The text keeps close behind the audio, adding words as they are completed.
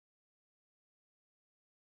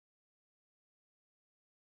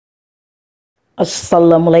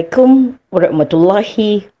Assalamualaikum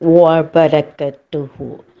warahmatullahi wabarakatuh.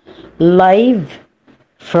 Live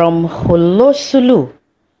from Hulosulu.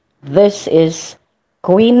 This is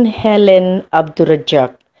Queen Helen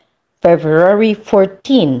Abdurrajak, February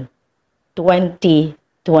 14, 2022.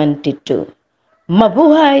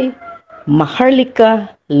 Mabuhay, Maharlika,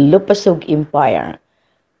 Lupasug Empire.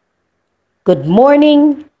 Good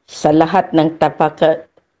morning sa lahat ng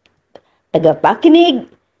tagapakinig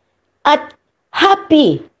at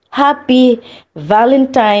Happy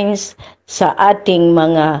Valentine's sa ating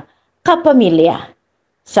mga kapamilya,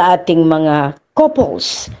 sa ating mga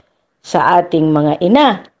couples, sa ating mga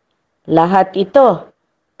ina. Lahat ito,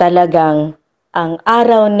 talagang ang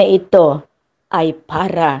araw na ito ay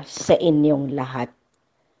para sa inyong lahat.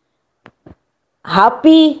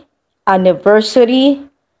 Happy anniversary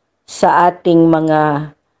sa ating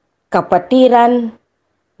mga kapatiran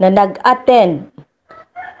na nag-attend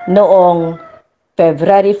noong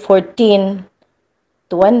February 14,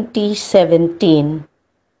 2017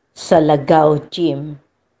 sa Lagao Gym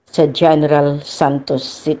sa General Santos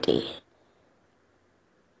City.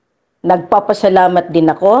 Nagpapasalamat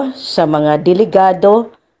din ako sa mga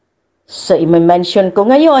delegado sa i-mention ko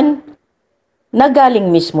ngayon na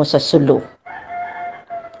galing mismo sa Sulu.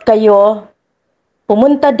 Kayo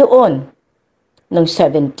pumunta doon noong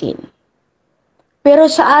 17. Pero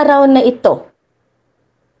sa araw na ito,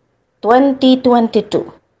 2022,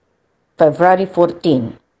 February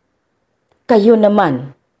 14, kayo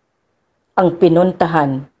naman ang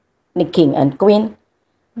pinuntahan ni King and Queen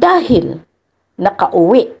dahil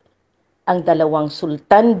nakauwi ang dalawang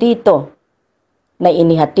sultan dito na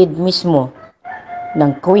inihatid mismo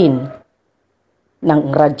ng Queen ng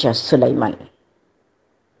Raja Sulaiman.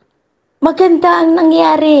 Maganda ang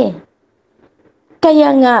nangyari. Kaya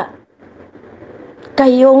nga,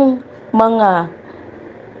 kayong mga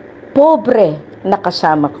pobre na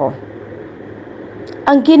kasama ko,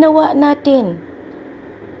 ang ginawa natin,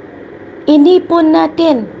 inipon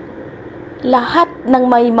natin lahat ng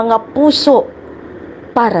may mga puso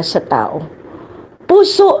para sa tao.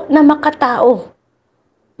 Puso na makatao.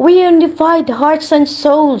 We unified hearts and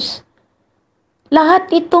souls. Lahat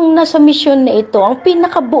itong nasa misyon na ito, ang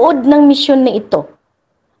pinakabuod ng misyon na ito,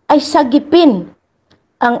 ay sagipin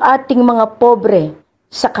ang ating mga pobre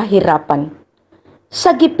sa kahirapan.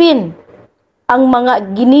 Sagipin ang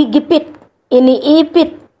mga ginigipit,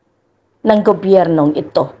 iniipit ng gobyernong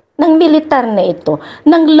ito, ng militar na ito,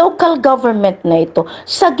 ng local government na ito.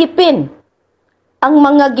 Sagipin ang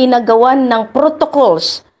mga ginagawan ng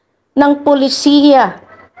protocols ng polisiya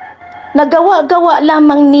na gawa-gawa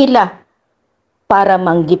lamang nila para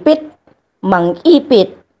manggipit,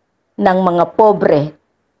 mangipit ng mga pobre.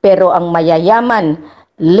 Pero ang mayayaman,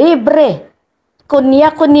 libre,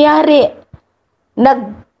 kunya-kunyari,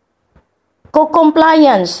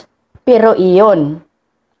 nagko-compliance, pero iyon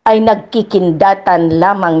ay nagkikindatan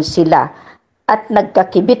lamang sila at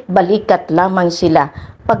nagkakibit-balikat lamang sila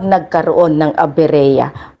pag nagkaroon ng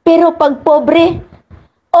abereya. Pero pag pobre,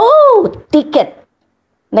 ticket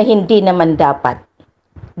na hindi naman dapat.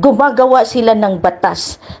 Gumagawa sila ng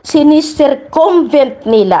batas. Sinisircumvent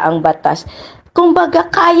nila ang batas.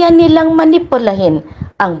 Kumbaga, kaya nilang manipulahin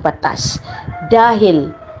ang batas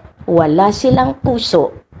dahil wala silang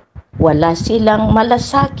puso, wala silang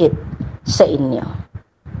malasakit sa inyo,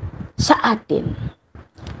 sa atin.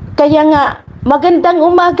 Kaya nga, magandang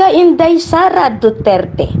umaga, Inday Sara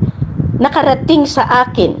Duterte. Nakarating sa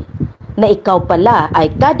akin na ikaw pala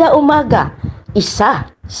ay kada umaga isa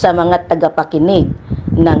sa mga tagapakinig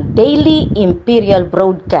ng Daily Imperial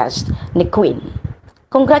Broadcast ni Queen.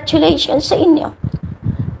 Congratulations sa inyo.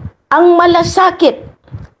 Ang malasakit,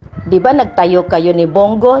 di ba nagtayo kayo ni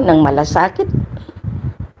Bongo ng malasakit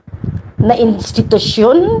na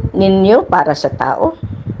institusyon ninyo para sa tao?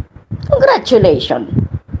 Congratulations.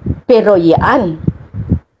 Pero yan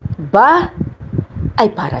ba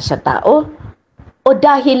ay para sa tao? O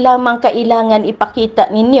dahil lamang kailangan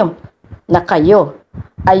ipakita ninyo na kayo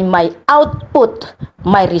ay may output,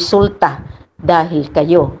 may resulta dahil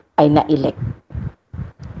kayo ay na-elect?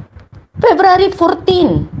 February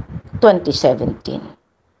 14, 2017.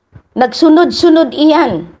 Nagsunod-sunod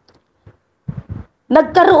iyan.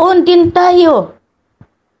 Nagkaroon din tayo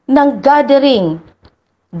ng gathering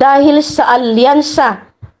dahil sa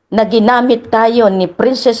alyansa na ginamit tayo ni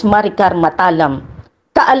Princess Maricar Matalam.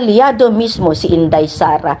 Kaalyado mismo si Inday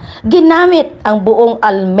Sara. Ginamit ang buong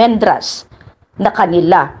almendras na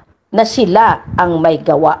kanila na sila ang may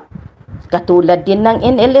gawa. Katulad din ng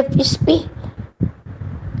NLFSP.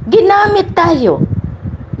 Ginamit tayo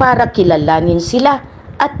para kilalanin sila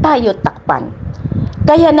at tayo takpan.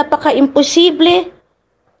 Kaya napaka-imposible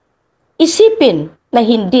isipin na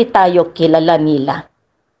hindi tayo kilala nila.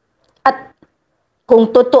 At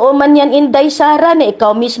kung totoo man yan, Inday Sara, na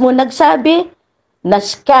ikaw mismo nagsabi na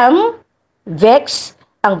scam, vex,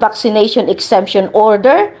 ang vaccination exemption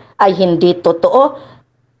order ay hindi totoo,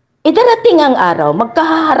 idarating ang araw,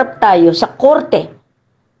 magkaharap tayo sa korte.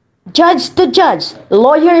 Judge to judge,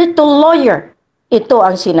 lawyer to lawyer. Ito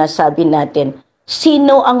ang sinasabi natin.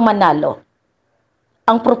 Sino ang manalo?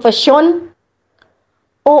 Ang profesyon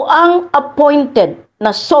o ang appointed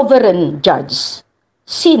na sovereign judge?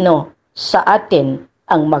 Sino sa atin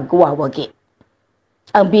ang magwawagi?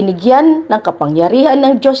 Ang binigyan ng kapangyarihan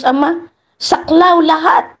ng Diyos Ama, saklaw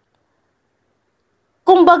lahat.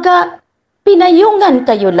 Kumbaga, pinayungan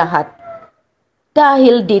kayo lahat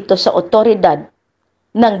dahil dito sa otoridad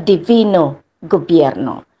ng divino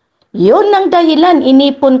gobyerno. Yun ang dahilan,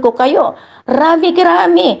 inipon ko kayo.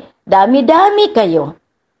 Rami-rami, dami-dami kayo.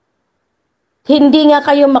 Hindi nga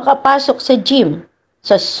kayo makapasok sa gym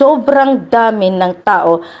sa sobrang dami ng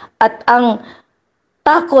tao at ang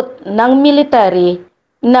takot ng military,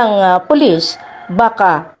 ng pulis,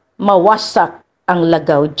 baka mawasak ang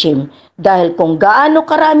Lagaw Gym. Dahil kung gaano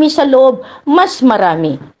karami sa loob, mas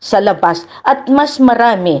marami sa labas at mas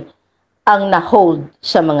marami ang na-hold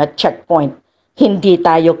sa mga checkpoint. Hindi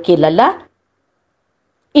tayo kilala?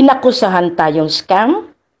 Inakusahan tayong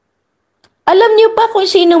scam? Alam niyo pa kung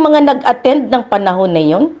sino mga nag-attend ng panahon na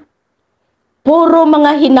yun? Puro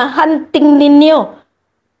mga hinahanting ninyo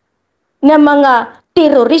na mga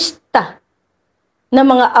terorista, na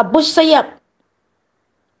mga abusayap,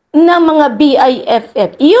 na mga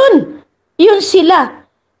BIFF. Yun sila.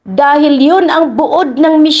 Dahil yun ang buod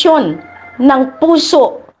ng misyon ng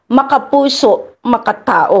puso, makapuso,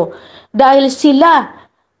 makatao. Dahil sila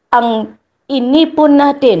ang inipon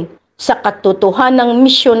natin sa katotohanang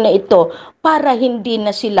misyon na ito para hindi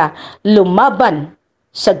na sila lumaban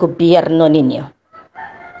sa gobyerno ninyo.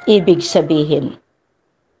 Ibig sabihin,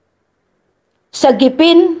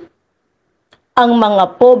 sagipin ang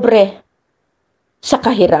mga pobre sa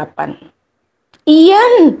kahirapan.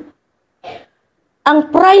 Iyan ang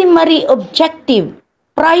primary objective,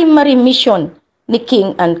 primary mission ni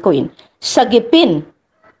King and Queen. Sagipin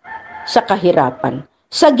sa kahirapan.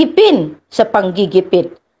 Sagipin sa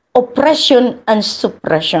panggigipit. Oppression and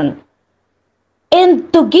suppression.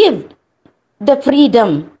 And to give the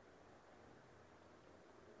freedom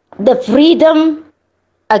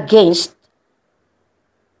against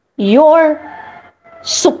your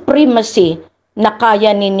supremacy na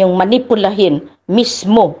kaya ninyong manipulahin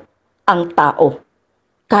mismo ang tao.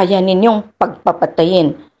 Kaya ninyong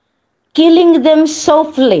pagpapatayin. Killing them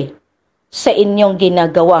softly sa inyong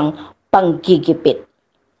ginagawang panggigipit.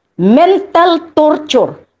 Mental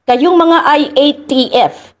torture. Kayong mga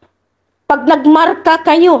IATF, pag nagmarka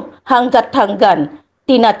kayo hanggat hanggan,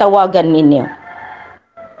 tinatawagan ninyo.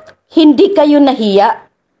 Hindi kayo nahiya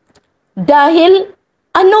dahil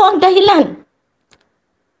ano ang dahilan?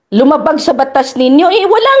 Lumabag sa batas ninyo,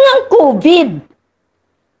 wala ngang COVID.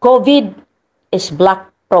 COVID is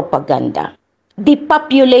black propaganda.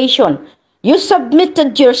 Depopulation. You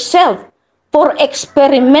submitted yourself for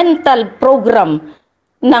experimental program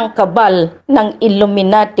ng kabal, ng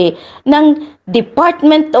Illuminati, ng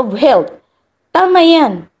Department of Health. Tama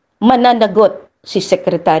yan. Mananagot si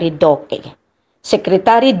Secretary Duque.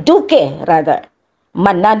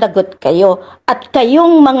 Mananagot kayo at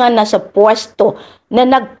kayong mga nasa pwesto na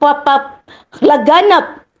nagpapalaganap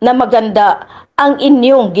na maganda ang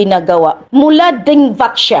inyong ginagawa. Mula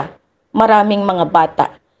Dingvaxia, maraming mga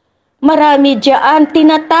bata. Marami diyan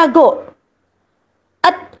tinatago.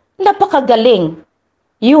 At napakagaling.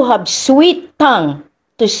 You have sweet tongue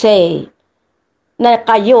to say na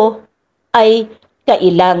kayo ay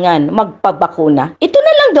kailangan magpabakuna. Ito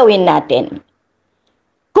na lang gawin natin.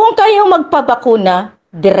 Kung kayo magpabakuna,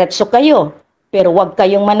 diretso kayo. Pero huwag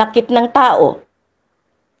kayong manakit ng tao.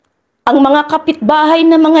 Ang mga kapitbahay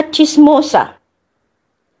na mga chismosa,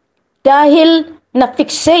 dahil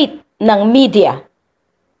na-fixate ng media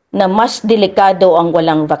na mas delikado ang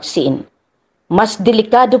walang vaccine. Mas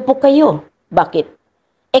delikado po kayo. Bakit?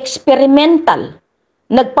 Experimental.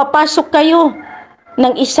 Nagpapasok kayo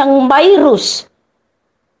ng isang virus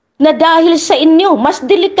na dahil sa inyo, mas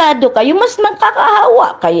delikado kayo, mas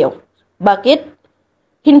makakahawa kayo. Bakit?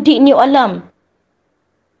 Hindi niyo alam.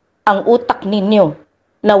 Ang utak ninyo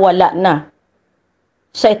nawala na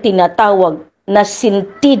sa tinatawag na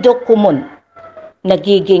sentido komon.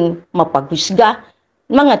 Nagiging mapaghusga,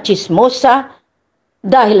 mga chismosa,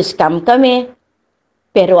 dahil scam kami.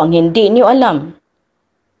 Pero ang hindi niyo alam,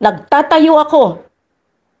 nagtatayo ako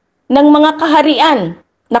ng mga kaharian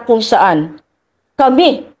na kung saan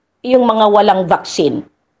kami yung mga walang vaksin.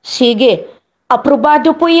 Sige,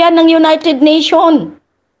 aprobado po yan ng United Nations.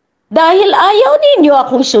 Dahil ayaw ninyo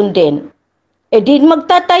akong sundin, di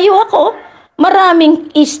magtatayo ako, maraming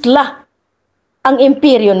isla ang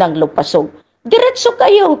imperyo ng Lupasog. Diretso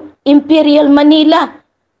kayo, Imperial Manila.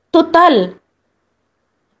 Total,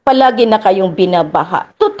 palagi na kayong binabaha.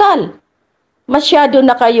 Total, masyado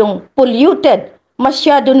na kayong polluted,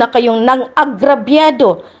 masyado na kayong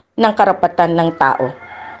nang-agrabyado ng karapatan ng tao.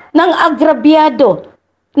 Nang-agrabyado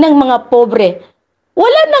ng mga pobre.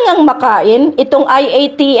 Wala na ngang makain itong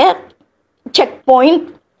IATF, checkpoint,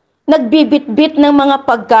 nagbibit-bit ng mga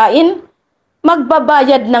pagkain,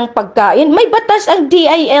 magbabayad ng pagkain. May batas ang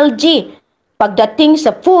DILG. Pagdating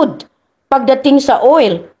sa food, pagdating sa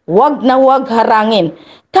oil, wag na wag harangin.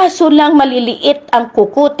 Kaso lang maliliit ang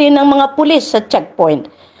kukuti ng mga pulis sa checkpoint.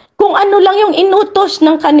 Kung ano lang yung inutos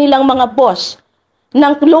ng kanilang mga boss,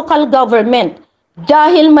 ng local government,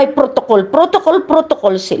 dahil may protocol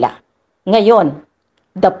sila. Ngayon,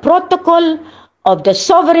 the protocol of the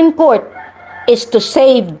sovereign court is to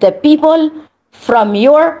save the people from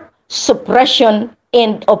your suppression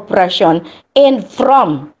and oppression and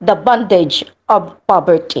from the bondage of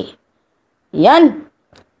poverty. Yan.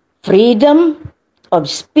 Freedom of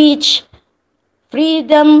speech,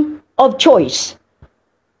 freedom of choice,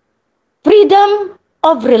 freedom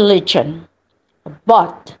of religion.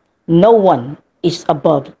 But no one is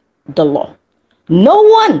above the law. No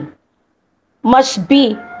one must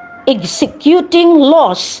be executing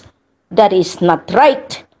laws that is not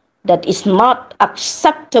right, that is not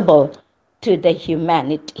acceptable to the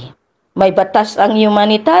humanity. May batas ang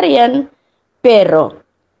humanitarian, pero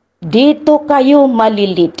dito kayo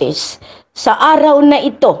malilitis. Sa araw na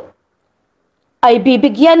ito, ay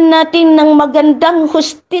bibigyan natin ng magandang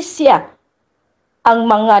hustisya ang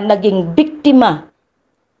mga naging biktima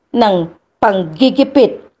ng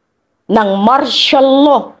panggigipit, ng martial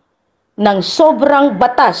law, ng sobrang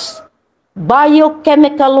batas,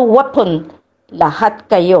 biochemical weapon, lahat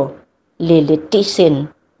kayo lilitisin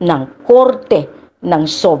ng korte ng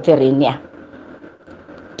soberenya.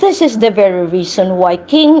 This is the very reason why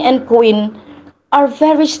King and Queen are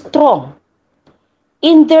very strong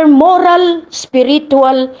in their moral,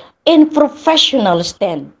 spiritual, and professional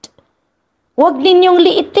stand. Huwag ninyong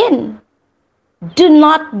liitin. Do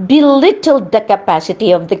not belittle the capacity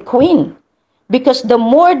of the Queen, because the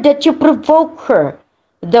more that you provoke her,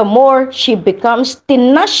 the more she becomes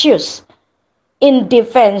tenacious in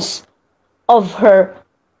defense of her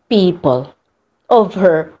people, of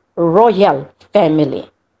her royal family.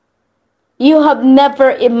 You have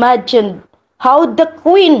never imagined how the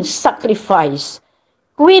Queen sacrificed.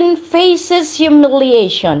 Queen faces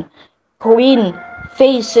humiliation. Queen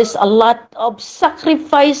faces a lot of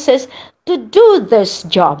sacrifices to do this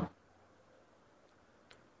job.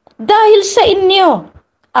 Dahil sa inyo,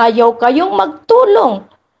 ayaw kayong magtulong.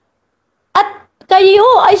 At kayo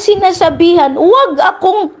ay sinasabihan, huwag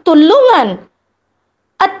akong tulungan.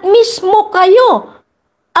 At mismo kayo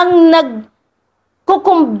ang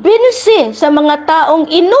nagkukumbinsi sa mga taong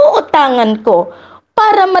inuutangan ko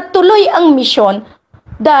para matuloy ang misyon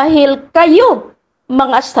dahil kayo,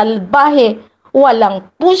 mga salbahe, walang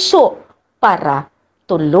puso para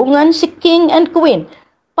tulungan si King and Queen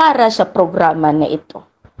para sa programa na ito.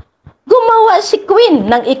 Gumawa si Queen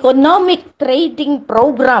ng economic trading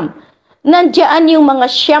program. Nandiyan yung mga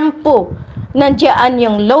shampoo, nandiyan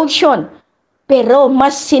yung lotion, pero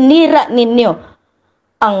mas sinira ninyo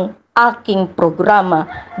ang aking programa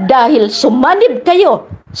dahil sumanib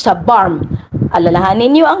kayo sa BARM.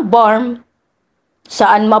 Alalahanin niyo ang BARM,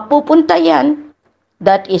 saan mapupunta yan?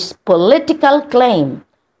 That is political claim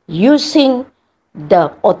using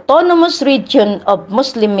the autonomous region of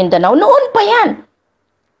Muslim Mindanao. Noon pa yan.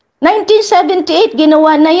 1978,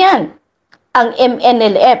 ginawa na yan. Ang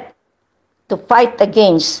MNLF to fight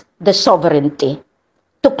against the sovereignty.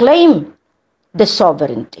 To claim the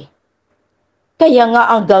sovereignty. Kaya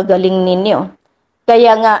nga ang gagaling ninyo.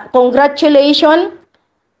 Kaya nga, congratulations,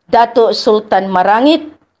 Dato Sultan Marangit,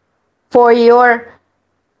 for your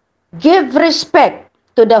give respect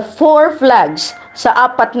to the 4 flags sa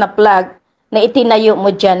 4 na flag na itinayo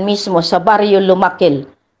mo dyan mismo sa Baryo Lumakil,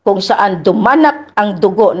 kung saan dumanak ang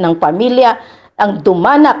dugo ng pamilya, ang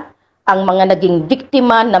dumanak ang mga naging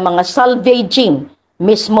biktima ng mga salvaging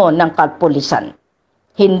mismo ng kapulisan.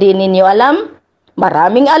 Hindi ninyo alam?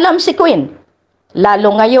 Maraming alam si Queen.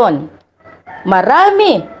 Lalo ngayon,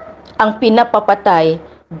 marami ang pinapapatay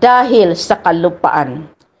dahil sa kalupaan.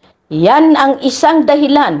 Yan ang isang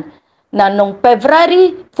dahilan na noong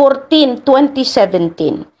February 14,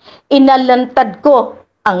 2017, inalantad ko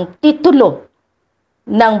ang titulo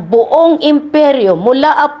ng buong imperyo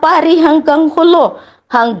mula Apari hanggang Hulo,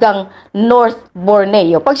 hanggang North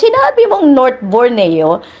Borneo. Pag sinabi mong North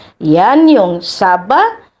Borneo, yan yung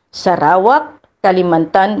Sabah, Sarawak,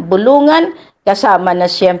 Kalimantan, Bulungan, kasama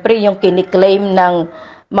na siyempre yung kiniklaim ng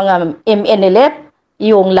mga MNLF,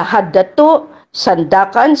 yung Lahad Datu,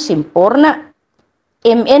 Sandakan, Simporna,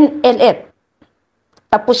 MNLF.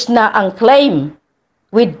 Tapos na ang claim.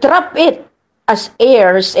 We drop it as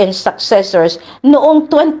heirs and successors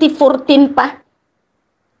noong 2014 pa.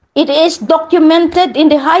 It is documented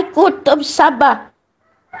in the High Court of Sabah,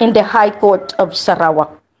 in the High Court of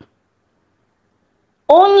Sarawak.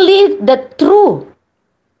 Only the true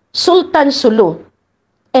Sultan Sulu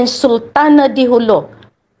and Sultana di Hulo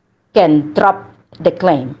can drop the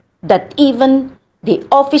claim that even the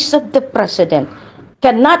office of the president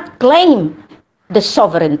cannot claim the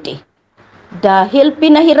sovereignty. Dahil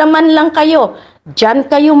pinahiraman lang kayo, dyan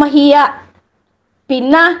kayo mahiya.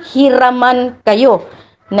 Pinahiraman kayo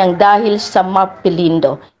ng dahil sa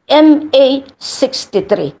Mapilindo. MA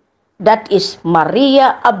 63. That is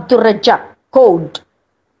Maria Abdurrajak Code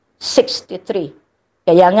 63.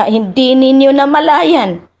 Kaya nga hindi ninyo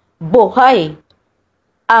namalayan, buhay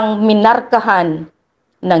ang minarkahan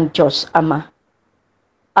ng Diyos Ama.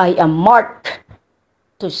 I am marked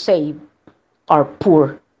to save our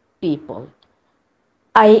poor people.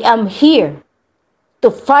 I am here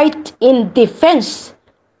to fight in defense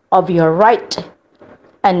of your right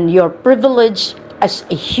and your privilege as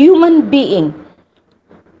a human being.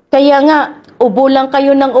 Kaya nga, ubo lang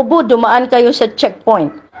kayo ng ubo, dumaan kayo sa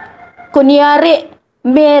checkpoint. Kunyari,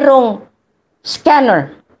 merong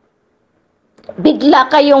scanner.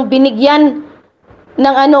 Bigla kayong binigyan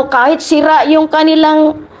ng kahit sira yung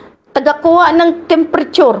kanilang tagakuha ng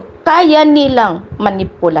temperature, kaya nilang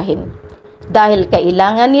manipulahin. Dahil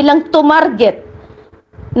kailangan nilang tumarget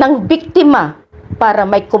ng biktima para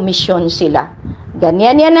may komisyon sila.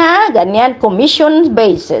 Ganyan yan ganyan, commission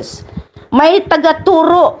basis. May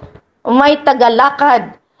tagaturo, may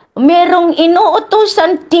tagalakad, merong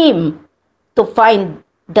inuutusan team to find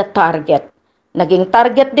the target. Naging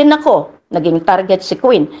target din ako, naging target si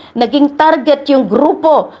Queen, naging target yung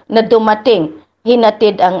grupo na dumating.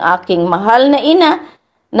 Hinatid ang aking mahal na ina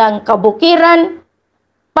ng kabukiran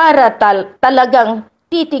para talagang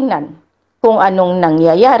titingnan kung anong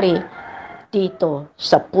nangyayari dito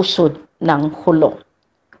sa pusod ng Hulo.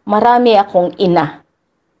 Marami akong ina.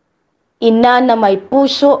 Ina na may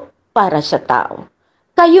puso para sa tao.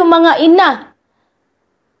 Kayo mga ina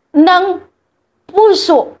ng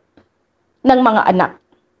puso ng mga anak.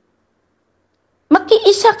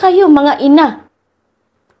 Makiisa kayo mga ina.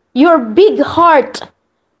 Your big heart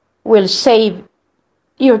will save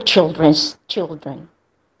your children's children.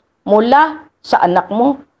 Mula sa anak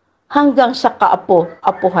mo hanggang sa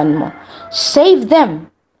kaapo-apuhan mo. Save them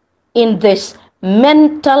in this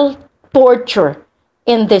mental torture,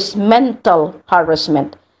 in this mental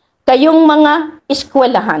harassment. Kayong mga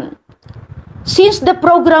eskwelahan. Since the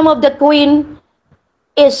program of the Queen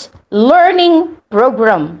is learning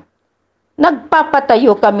program,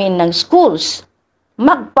 nagpapatayo kami ng schools.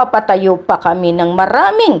 Magpapatayo pa kami ng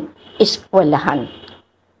maraming eskwelahan.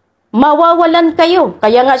 Mawawalan kayo.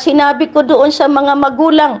 Kaya nga sinabi ko doon sa mga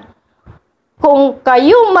magulang, kung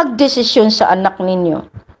kayo magdesisyon sa anak ninyo,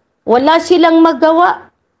 wala silang magawa,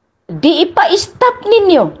 di ipa-stop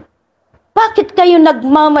ninyo. Bakit kayo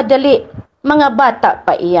nagmamadali? Mga bata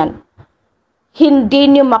pa iyan. Hindi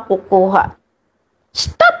niyo makukuha.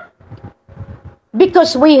 Stop!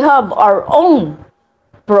 Because we have our own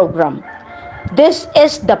program. This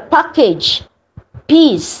is the package,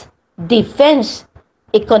 peace, defense,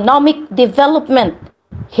 economic development,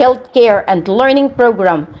 healthcare and learning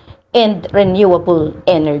program, and renewable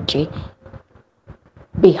energy.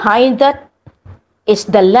 Behind that is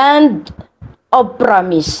the land of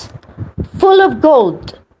promise, full of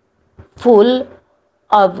gold, full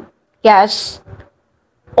of gas,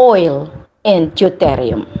 oil, and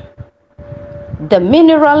deuterium. The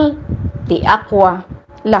mineral, the aqua,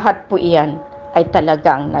 lahat po iyan ay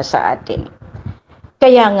talagang nasa atin.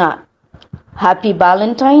 Kaya nga, Happy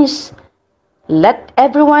Valentine's. Let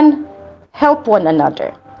everyone help one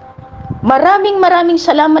another. Maraming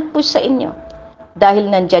salamat po sa inyo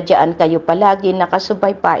dahil nandiyan kayo palagi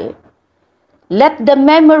nakasubaybay. Let the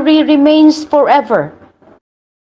memory remains forever